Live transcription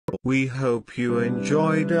We hope you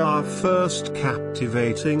enjoyed our first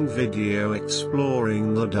captivating video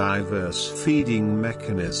exploring the diverse feeding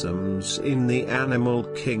mechanisms in the animal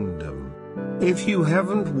kingdom. If you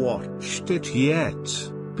haven't watched it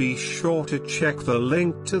yet, be sure to check the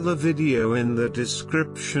link to the video in the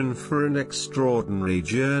description for an extraordinary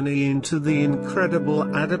journey into the incredible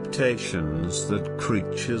adaptations that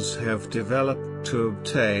creatures have developed to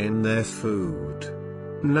obtain their food.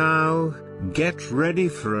 Now, get ready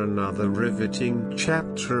for another riveting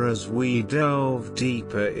chapter as we delve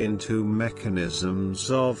deeper into mechanisms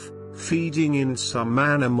of feeding in some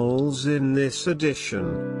animals. In this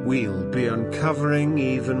edition, we'll be uncovering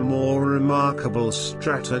even more remarkable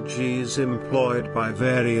strategies employed by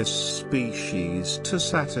various species to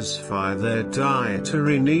satisfy their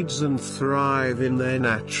dietary needs and thrive in their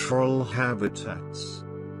natural habitats.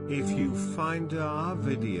 If you find our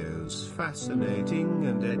videos fascinating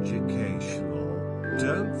and educational,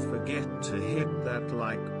 don't forget to hit that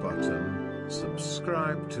like button,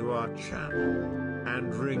 subscribe to our channel,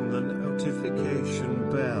 and ring the notification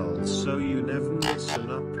bell so you never miss an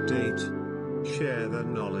update. Share the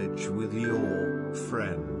knowledge with your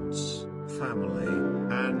friends, family,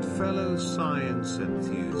 and fellow science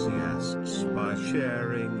enthusiasts by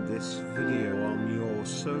sharing this video on your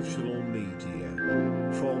social media.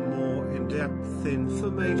 For more in-depth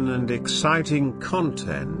information and exciting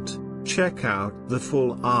content, check out the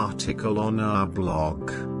full article on our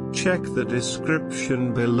blog. Check the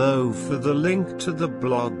description below for the link to the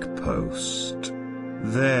blog post.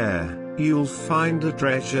 There, you'll find a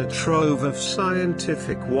treasure trove of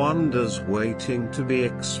scientific wonders waiting to be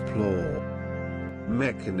explored.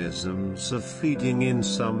 Mechanisms of feeding in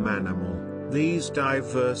some animal. These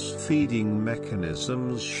diverse feeding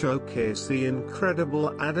mechanisms showcase the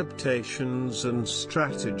incredible adaptations and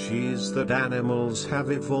strategies that animals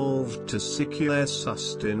have evolved to secure their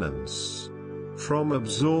sustenance. From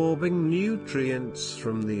absorbing nutrients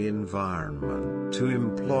from the environment to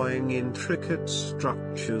employing intricate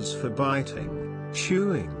structures for biting,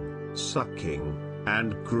 chewing, sucking,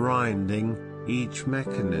 and grinding, each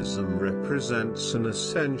mechanism represents an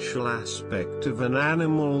essential aspect of an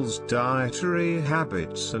animal's dietary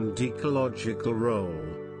habits and ecological role.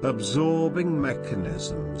 Absorbing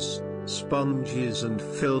mechanisms. Sponges and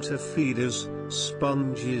filter feeders.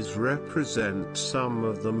 Sponges represent some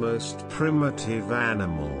of the most primitive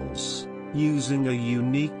animals, using a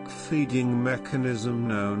unique feeding mechanism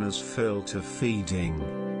known as filter feeding.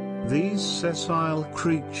 These sessile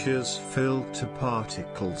creatures filter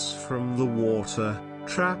particles from the water,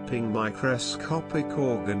 trapping microscopic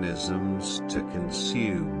organisms to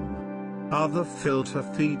consume. Other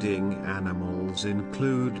filter-feeding animals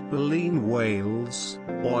include baleen whales,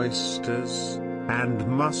 oysters, and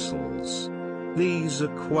mussels. These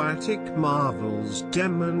aquatic marvels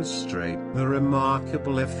demonstrate the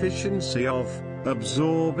remarkable efficiency of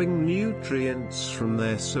absorbing nutrients from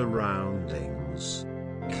their surroundings.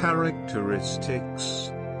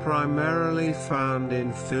 Characteristics, primarily found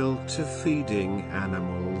in filter-feeding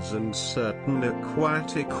animals and certain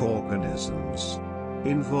aquatic organisms,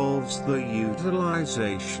 involves the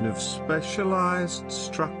utilization of specialized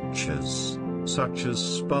structures, such as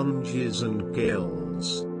sponges and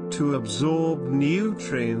gills, to absorb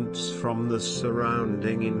nutrients from the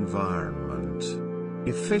surrounding environment.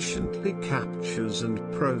 Efficiently captures and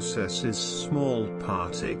processes small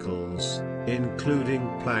particles, including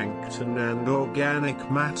plankton and organic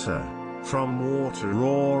matter, from water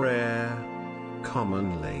or air.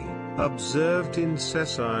 Commonly observed in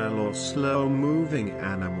sessile or slow-moving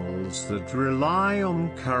animals that rely on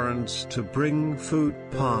currents to bring food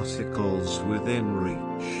particles within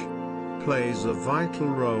reach. Plays a vital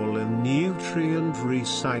role in nutrient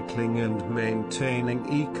recycling and maintaining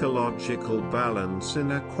ecological balance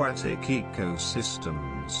in aquatic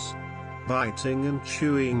ecosystems. Biting and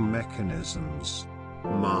chewing mechanisms.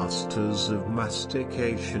 Masters of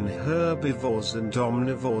mastication. Herbivores and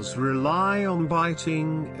omnivores rely on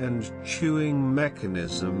biting and chewing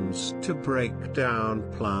mechanisms to break down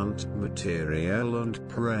plant material and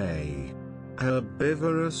prey.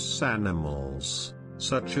 Herbivorous animals,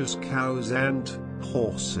 such as cows and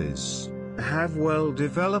horses, have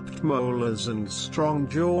well-developed molars and strong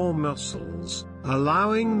jaw muscles,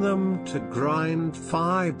 allowing them to grind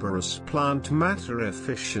fibrous plant matter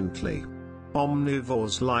efficiently.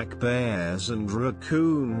 Omnivores like bears and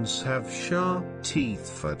raccoons have sharp teeth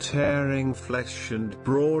for tearing flesh and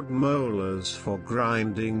broad molars for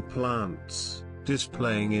grinding plants,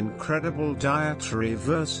 displaying incredible dietary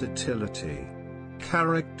versatility.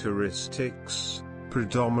 Characteristics.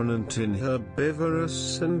 predominant in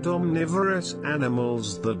herbivorous and omnivorous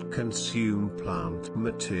animals that consume plant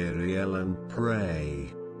material and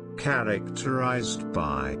prey. Characterized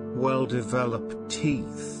by well-developed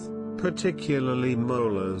teeth, particularly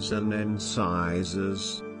molars and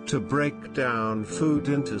incisors, to break down food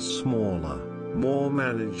into smaller, more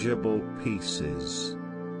manageable pieces.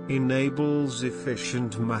 Enables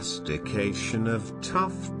efficient mastication of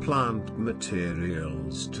tough plant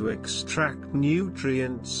materials to extract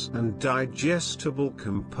nutrients and digestible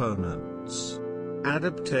components.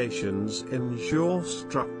 Adaptations in jaw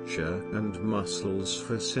structure and muscles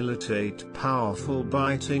facilitate powerful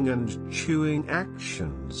biting and chewing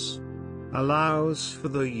actions. Allows for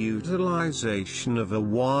the utilization of a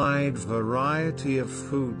wide variety of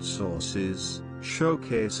food sources,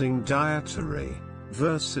 showcasing dietary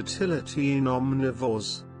versatility in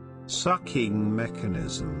omnivores. Sucking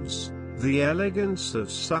mechanisms. The elegance of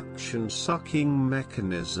suction-sucking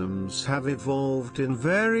mechanisms have evolved in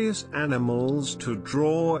various animals to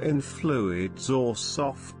draw in fluids or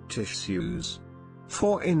soft tissues.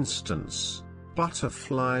 For instance,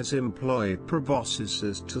 butterflies employ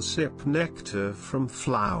proboscises to sip nectar from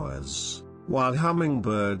flowers, while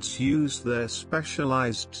hummingbirds use their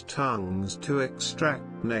specialized tongues to extract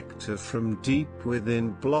nectar from deep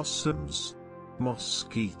within blossoms.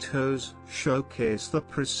 Mosquitoes showcase the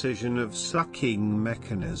precision of sucking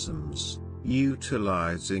mechanisms,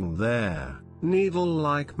 utilizing their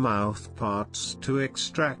needle-like mouthparts to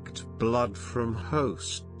extract blood from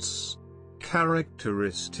hosts.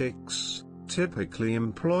 Characteristics typically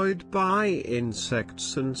employed by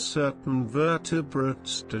insects and certain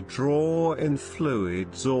vertebrates to draw in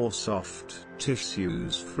fluids or soft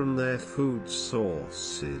tissues from their food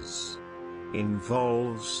sources.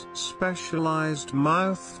 Involves specialized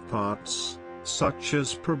mouthparts, such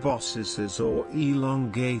as proboscises or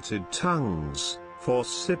elongated tongues, for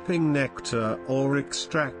sipping nectar or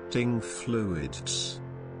extracting fluids.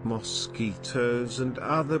 Mosquitoes and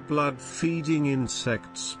other blood-feeding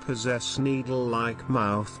insects possess needle-like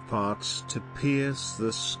mouthparts to pierce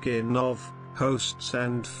the skin of hosts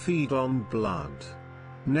and feed on blood.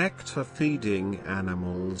 Nectar-feeding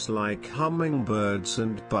animals like hummingbirds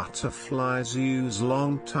and butterflies use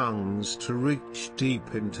long tongues to reach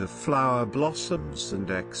deep into flower blossoms and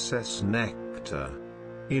access nectar.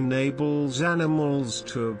 Enables animals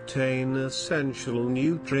to obtain essential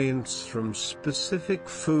nutrients from specific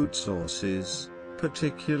food sources,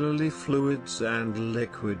 particularly fluids and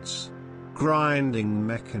liquids. Grinding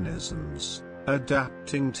mechanisms.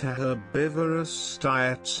 Adapting to herbivorous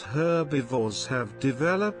diets, herbivores have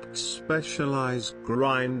developed specialized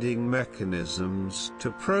grinding mechanisms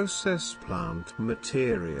to process plant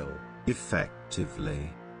material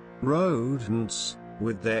effectively. Rodents,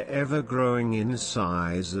 with their ever-growing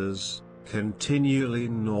incisors, continually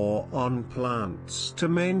gnaw on plants to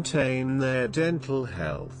maintain their dental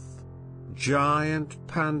health. Giant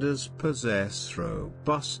pandas possess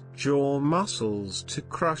robust jaw muscles to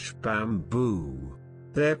crush bamboo,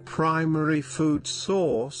 their primary food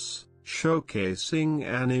source, showcasing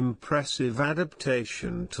an impressive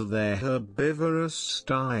adaptation to their herbivorous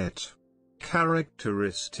diet.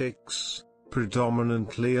 Characteristics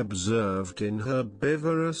predominantly observed in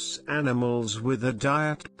herbivorous animals with a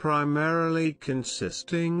diet primarily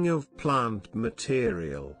consisting of plant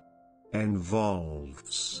material.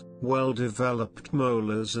 Involves well-developed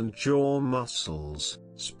molars and jaw muscles,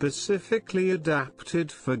 specifically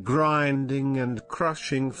adapted for grinding and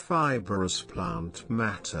crushing fibrous plant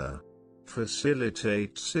matter.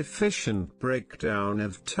 Facilitates efficient breakdown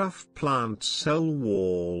of tough plant cell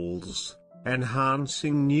walls,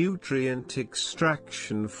 enhancing nutrient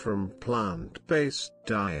extraction from plant-based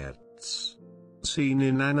diets. Seen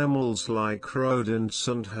in animals like rodents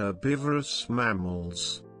and herbivorous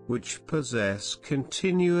mammals, which possess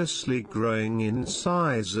continuously growing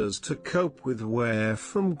incisors to cope with wear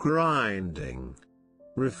from grinding.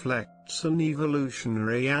 Reflects an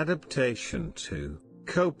evolutionary adaptation to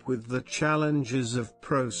cope with the challenges of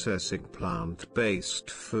processing plant-based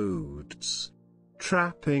foods.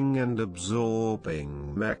 Trapping and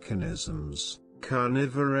absorbing mechanisms.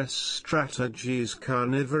 Carnivorous strategies.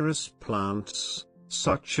 Carnivorous plants,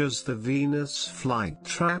 such as the Venus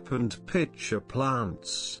flytrap and pitcher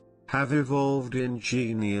plants, have evolved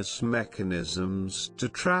ingenious mechanisms to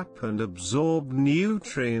trap and absorb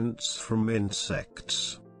nutrients from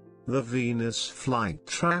insects. The Venus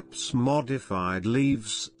flytrap's modified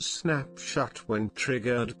leaves snap shut when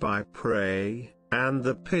triggered by prey, and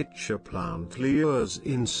the pitcher plant lures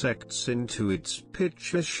insects into its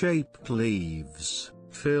pitcher-shaped leaves,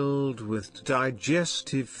 filled with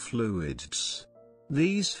digestive fluids.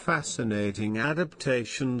 These fascinating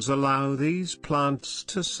adaptations allow these plants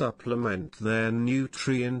to supplement their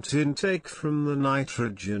nutrient intake from the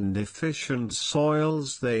nitrogen-deficient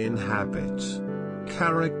soils they inhabit.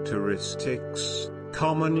 Characteristics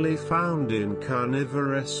commonly found in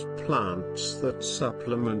carnivorous plants that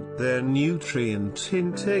supplement their nutrient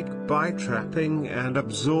intake by trapping and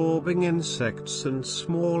absorbing insects and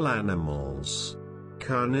small animals.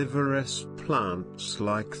 Carnivorous plants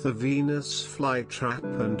like the Venus flytrap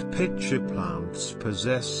and pitcher plants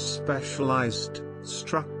possess specialized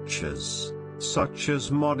structures, such as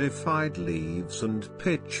modified leaves and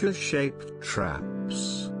pitcher-shaped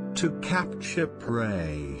traps, to capture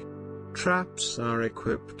prey. Traps are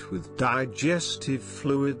equipped with digestive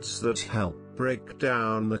fluids that help break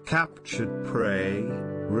down the captured prey,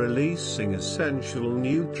 releasing essential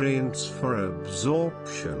nutrients for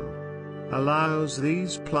absorption. Allows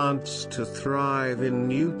these plants to thrive in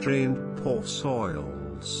nutrient-poor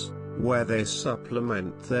soils, where they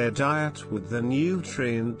supplement their diet with the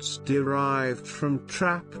nutrients derived from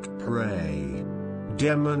trapped prey.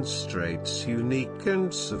 Demonstrates unique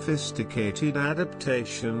and sophisticated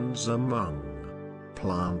adaptations among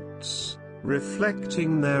plants,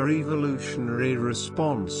 reflecting their evolutionary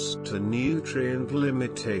response to nutrient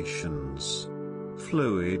limitations.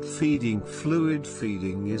 Fluid feeding. Fluid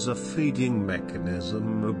feeding is a feeding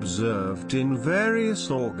mechanism observed in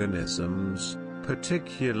various organisms,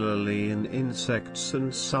 particularly in insects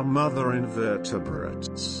and some other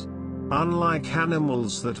invertebrates. Unlike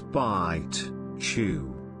animals that bite,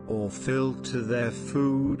 chew, or filter their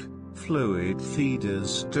food, fluid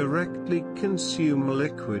feeders directly consume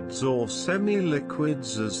liquids or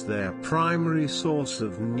semi-liquids as their primary source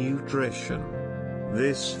of nutrition.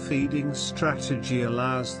 This feeding strategy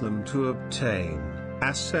allows them to obtain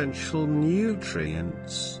essential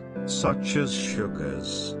nutrients, such as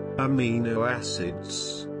sugars, amino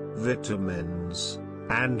acids, vitamins,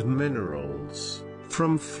 and minerals,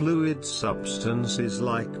 from fluid substances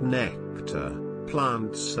like nectar,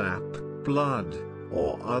 plant sap, blood,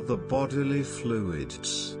 or other bodily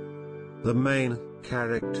fluids. The main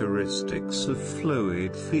characteristics of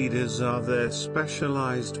fluid feeders are their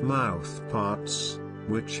specialized mouthparts,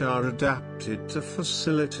 which are adapted to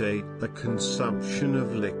facilitate the consumption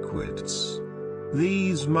of liquids.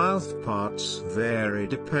 These mouthparts vary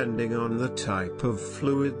depending on the type of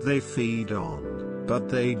fluid they feed on, but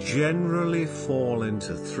they generally fall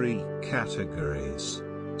into three categories.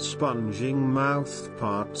 Sponging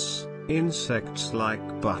mouthparts. Insects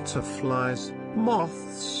like butterflies,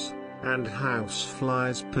 moths, and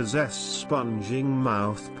houseflies possess sponging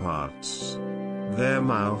mouthparts. Their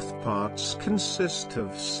mouthparts consist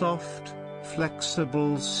of soft,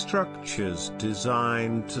 flexible structures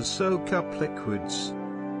designed to soak up liquids.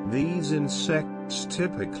 These insects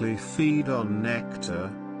typically feed on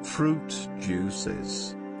nectar, fruit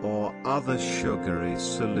juices, or other sugary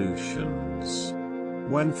solutions.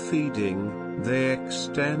 When feeding, they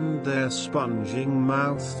extend their sponging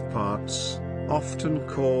mouthparts, often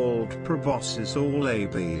called proboscis or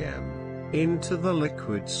labium, into the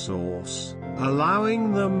liquid source,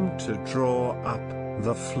 allowing them to draw up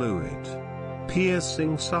the fluid.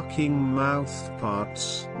 Piercing sucking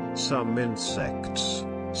mouthparts. Some insects,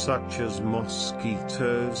 such as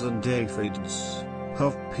mosquitoes and aphids,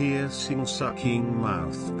 have piercing sucking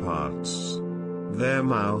mouthparts. Their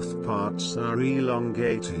mouthparts are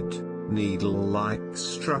elongated, needle-like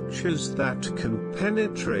structures that can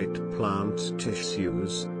penetrate plant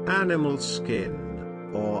tissues, animal skin,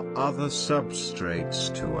 or other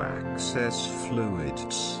substrates to access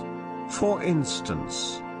fluids. For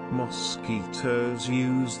instance, mosquitoes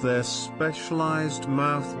use their specialized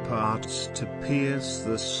mouthparts to pierce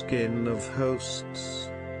the skin of hosts,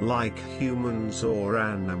 like humans or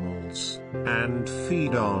animals, and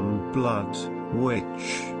feed on blood,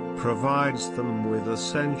 which provides them with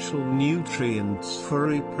essential nutrients for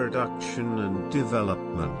reproduction and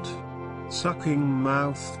development. Sucking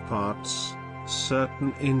mouthparts.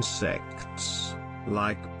 Certain insects,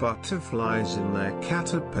 like butterflies in their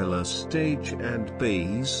caterpillar stage and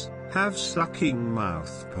bees, have sucking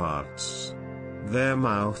mouthparts. Their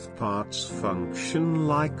mouthparts function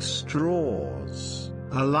like straws,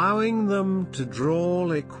 allowing them to draw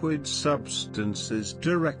liquid substances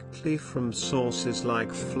directly from sources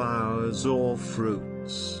like flowers or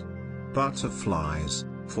fruits. Butterflies,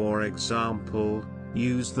 for example,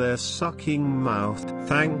 use their sucking mouth.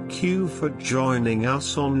 Thank you for joining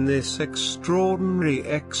us on this extraordinary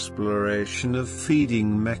exploration of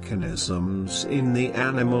feeding mechanisms in the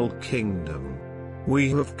animal kingdom. We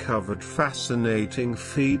have covered fascinating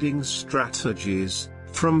feeding strategies,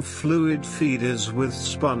 From fluid feeders with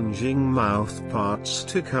sponging mouthparts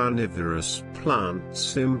to carnivorous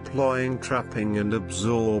plants employing trapping and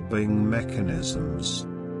absorbing mechanisms.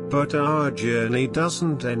 But our journey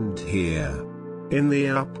doesn't end here. In the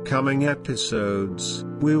upcoming episodes,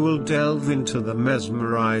 we will delve into the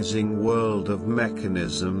mesmerizing world of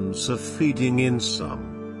mechanisms of feeding in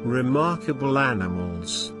some remarkable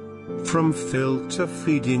animals. From filter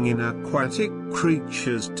feeding in aquatic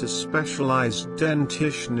creatures to specialized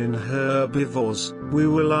dentition in herbivores, we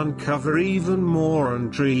will uncover even more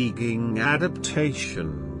intriguing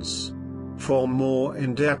adaptations. For more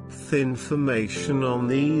in-depth information on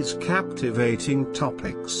these captivating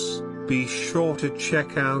topics, be sure to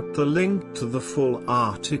check out the link to the full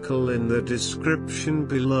article in the description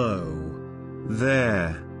below.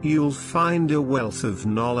 There, you'll find a wealth of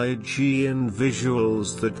knowledge and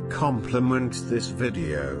visuals that complement this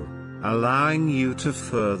video, allowing you to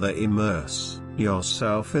further immerse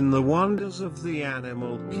yourself in the wonders of the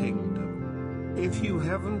animal kingdom. If you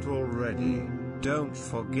haven't already, don't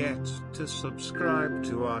forget to subscribe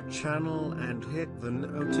to our channel and hit the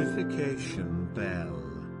notification bell,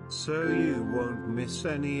 so you won't miss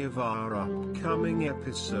any of our upcoming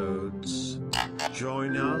episodes.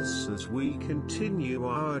 Join us as we continue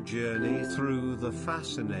our journey through the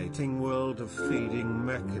fascinating world of feeding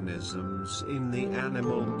mechanisms in the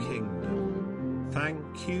animal kingdom.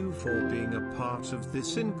 Thank you for being a part of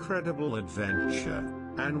this incredible adventure,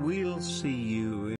 and we'll see you